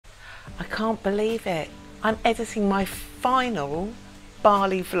I can't believe it. I'm editing my final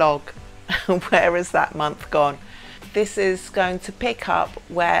Bali vlog. Where has that month gone? This is going to pick up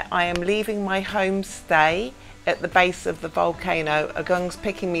where I am leaving my homestay at the base of the volcano. Agung's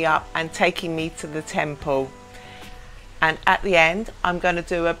picking me up and taking me to the temple. And at the end, I'm going to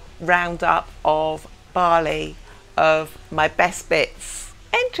do a roundup of Bali, of my best bits.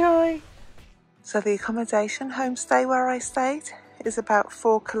 Enjoy! So the accommodation homestay where I stayed is about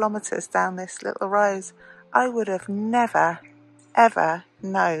 4 kilometres down this little road. I would have never, ever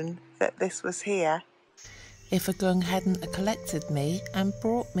known that this was here if Agung hadn't collected me and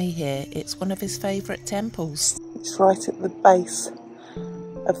brought me here. It's one of his favourite temples. It's right at the base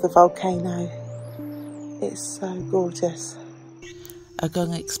of the volcano. It's so gorgeous.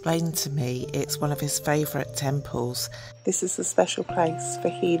 Agung explained to me it's one of his favourite temples. This is a special place for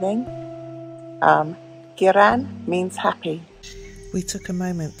healing. Giran means happy. We took a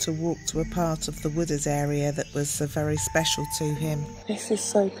moment to walk to a part of the wooded area that was very special to him. This is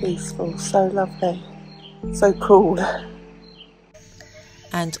so peaceful, so lovely, so cool.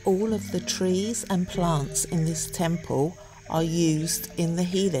 And all of the trees and plants in this temple are used in the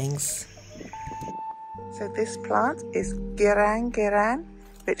healings. So this plant is Giran,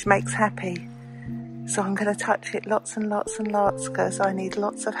 which makes happy. So I'm going to touch it lots and lots and lots because I need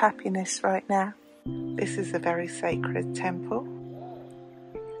lots of happiness right now. This is a very sacred temple.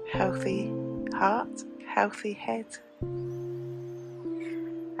 Healthy heart, healthy head.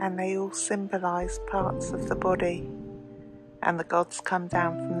 And they all symbolise parts of the body. And the gods come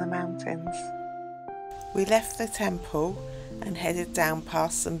down from the mountains. We left the temple and headed down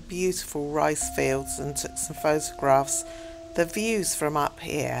past some beautiful rice fields and took some photographs. The views from up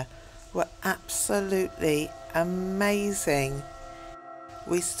here were absolutely amazing.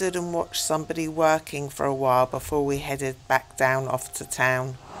 We stood and watched somebody working for a while before we headed back down off to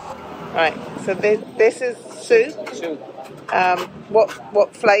town. Right, so this is soup. Soup.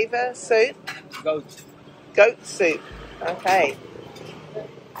 What flavour soup? Goat. Goat soup. Okay.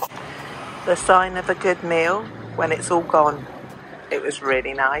 The sign of a good meal when it's all gone. It was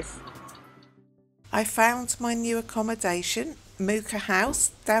really nice. I found my new accommodation, Muka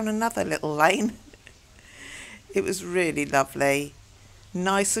House, down another little lane. It was really lovely.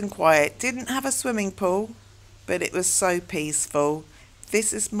 Nice and quiet. Didn't have a swimming pool, but it was so peaceful.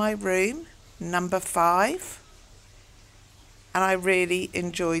 This is my room, number 5. And I really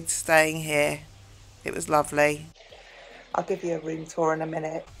enjoyed staying here. It was lovely. I'll give you a room tour in a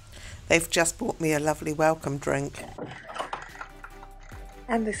minute. They've just bought me a lovely welcome drink.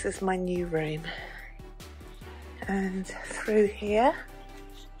 And this is my new room. And through here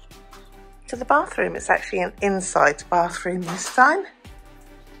to the bathroom. It's actually an inside bathroom this time.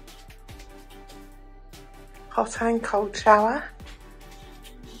 Hot and cold shower.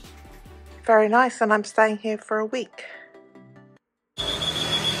 Very nice, and I'm staying here for a week.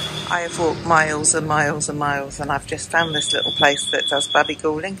 I have walked miles and miles and miles, and I've just found this little place that does babi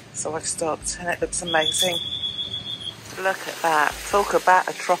gulling, so I've stopped and it looks amazing. Look at that. Talk about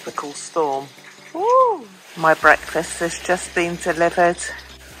a tropical storm. Woo! My breakfast has just been delivered.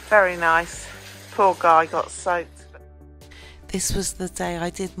 Very nice. Poor guy got soaked. This was the day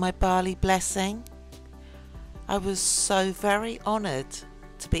I did my Bali blessing. I was so very honoured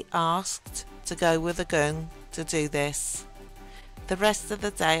to be asked to go with Agung to do this. The rest of the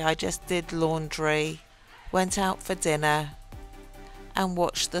day I just did laundry, went out for dinner and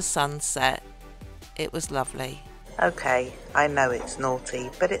watched the sunset. It was lovely. Okay, I know it's naughty,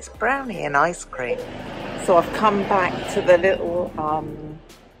 but it's brownie and ice cream. So I've come back to the little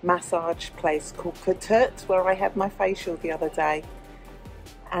massage place called Kutut where I had my facial the other day.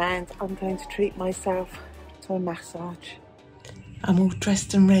 And I'm going to treat myself to a massage. I'm all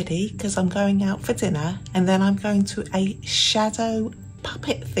dressed and ready because I'm going out for dinner, and then I'm going to a shadow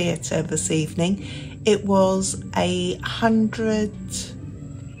puppet theatre this evening. It was 100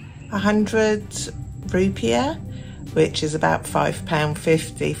 rupiah, which is about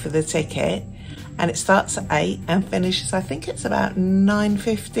 £5.50 for the ticket, and it starts at 8 and finishes, I think it's about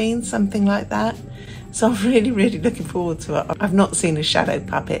 9:15, something like that. So I'm really, really looking forward to it. I've not seen a shadow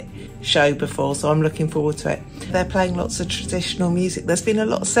puppet show before, so I'm looking forward to it. They're playing lots of traditional music. There's been a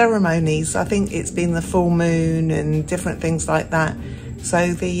lot of ceremonies. I think it's been the full moon and different things like that.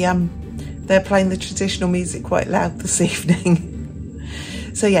 So they're playing the traditional music quite loud this evening.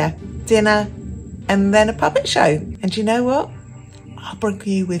 So yeah, dinner and then a puppet show. And you know what? I'll bring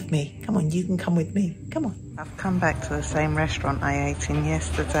you with me. Come on, you can come with me. Come on. I've come back to the same restaurant I ate in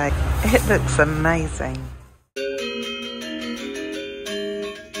yesterday. It looks amazing.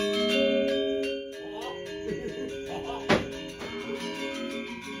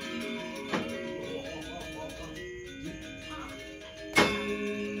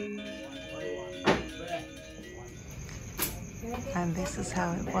 And this is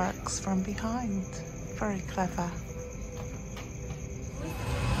how it works from behind. Very clever.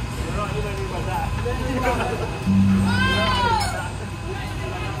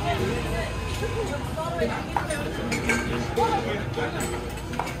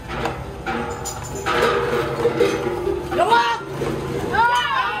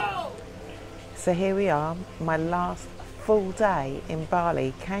 So here we are, my last full day in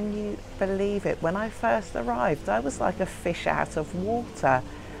Bali. Can you believe it? When I first arrived, I was like a fish out of water.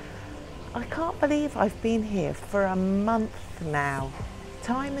 I can't believe I've been here for a month now.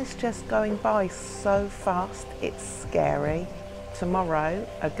 Time is just going by so fast, it's scary. Tomorrow,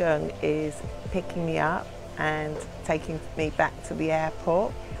 Agung is picking me up and taking me back to the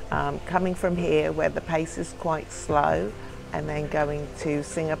airport. Coming from here where the pace is quite slow, and then going to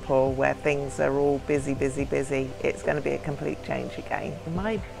Singapore where things are all busy, busy, busy. It's going to be a complete change again.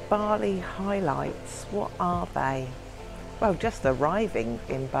 My Bali highlights, what are they? Well, just arriving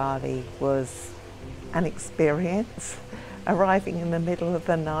in Bali was an experience. Arriving in the middle of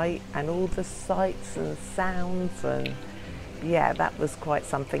the night and all the sights and sounds, and yeah, that was quite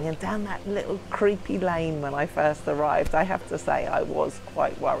something. And down that little creepy lane when I first arrived, I have to say I was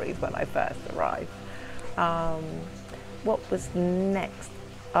quite worried when I first arrived. What was next?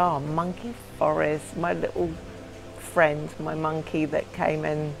 Oh, monkey forest. My little friend, my monkey that came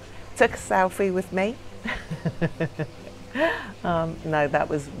and took a selfie with me. No, that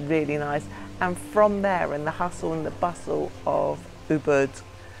was really nice. And from there, in the hustle and the bustle of Ubud,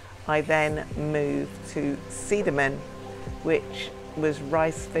 I then moved to Sideman, which was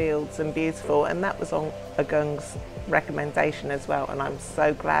rice fields and beautiful, and that was on Agung's recommendation as well. And I'm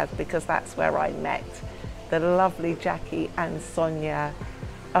so glad, because that's where I met the lovely Jackie and Sonia.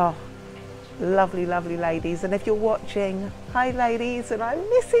 Oh, lovely, lovely ladies. And if you're watching, hi ladies, and I'm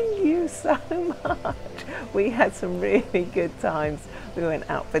missing you so much. We had some really good times. We went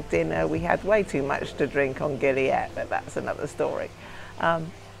out for dinner. We had way too much to drink on Gili, but that's another story.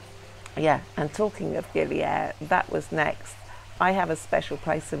 Yeah, and talking of Gili, that was next. I have a special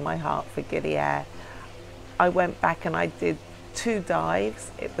place in my heart for Gili. I went back and I did 2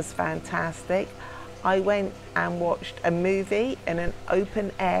 dives. It was fantastic. I went and watched a movie in an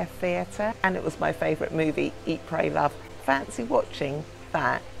open air theatre, and it was my favourite movie, Eat, Pray, Love. Fancy watching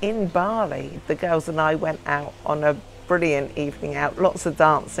that in Bali. The girls and I went out on a brilliant evening out, lots of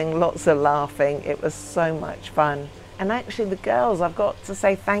dancing, lots of laughing. It was so much fun. And actually the girls, I've got to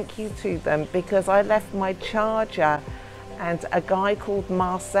say thank you to them, because I left my charger and a guy called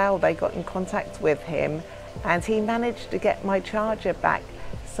Marcel, they got in contact with him and he managed to get my charger back.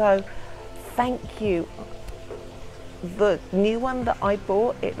 So thank you. The new one that I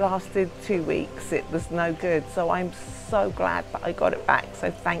bought, it lasted 2 weeks. It was no good. So I'm so glad that I got it back.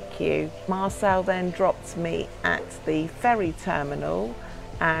 So thank you. Marcel then dropped me at the ferry terminal,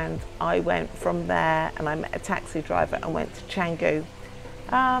 and I went from there and I met a taxi driver and went to Canggu.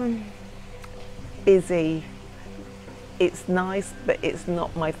 Busy. It's nice, but it's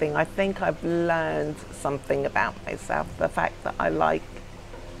not my thing. I think I've learned something about myself. The fact that I like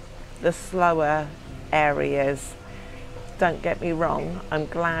the slower areas. Don't get me wrong, I'm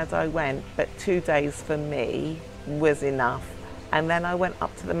glad I went, but 2 days for me was enough. And then I went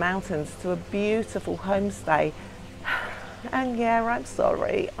up to the mountains to a beautiful homestay. And yeah, I'm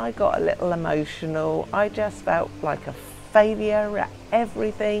sorry, I got a little emotional. I just felt like a failure at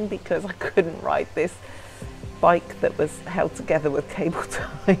everything because I couldn't ride this bike that was held together with cable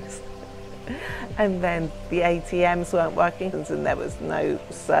ties. And then the ATMs weren't working and there was no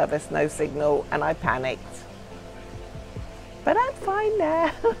service, no signal, and I panicked. But I'm fine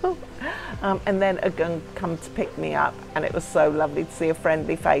now. And then Agung come to pick me up, and it was so lovely to see a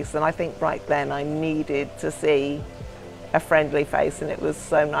friendly face. And I think right then I needed to see a friendly face, and it was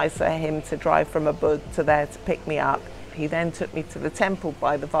so nice for him to drive from Ubud to there to pick me up. He then took me to the temple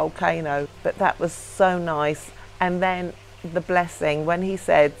by the volcano, but that was so nice. And then the blessing, when he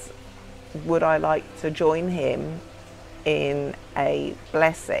said, would I like to join him in a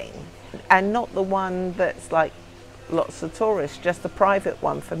blessing? And not the one that's like lots of tourists, just a private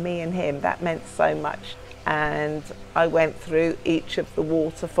one for me and him. That meant so much. And I went through each of the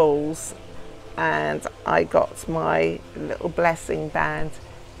waterfalls and I got my little blessing band.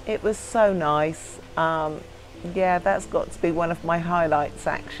 It was so nice. Yeah, that's got to be one of my highlights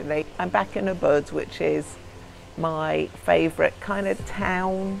actually. I'm back in Ubud, which is my favourite kind of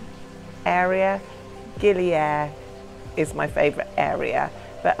town area. Gili is my favourite area.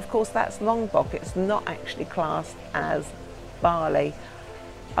 But of course that's Lombok, it's not actually classed as Bali.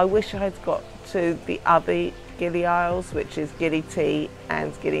 I wish I'd got to the other Gili Isles, which is Gili T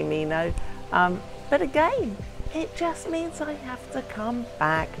and Gili Mino. But again, it just means I have to come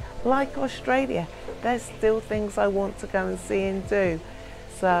back. Like Australia, there's still things I want to go and see and do.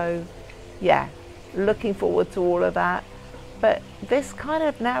 So yeah, looking forward to all of that. But this kind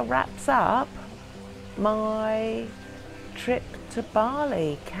of now wraps up my trip to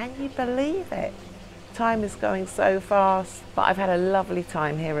Bali. Can you believe it? Time is going so fast, but I've had a lovely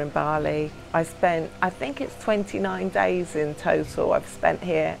time here in Bali. I think it's 29 days in total I've spent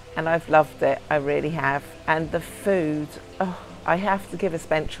here, and I've loved it. I really have. And the food, oh, I have to give a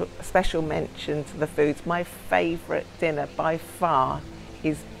special mention to the foods. My favourite dinner by far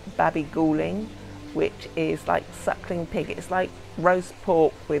is babi guling, which is like suckling pig. It's like roast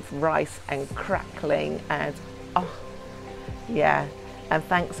pork with rice and crackling, and oh yeah. And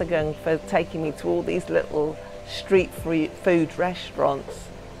thanks again for taking me to all these little street food restaurants.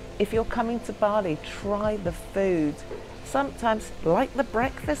 If you're coming to Bali, try the food. Sometimes, like the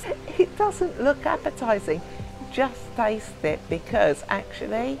breakfast, it doesn't look appetizing. Just taste it, because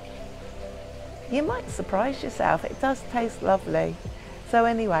actually, you might surprise yourself. It does taste lovely. So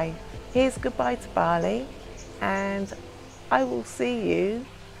anyway, here's goodbye to Bali, and I will see you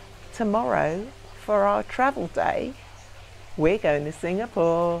tomorrow for our travel day. We're going to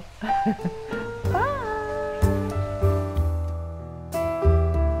Singapore.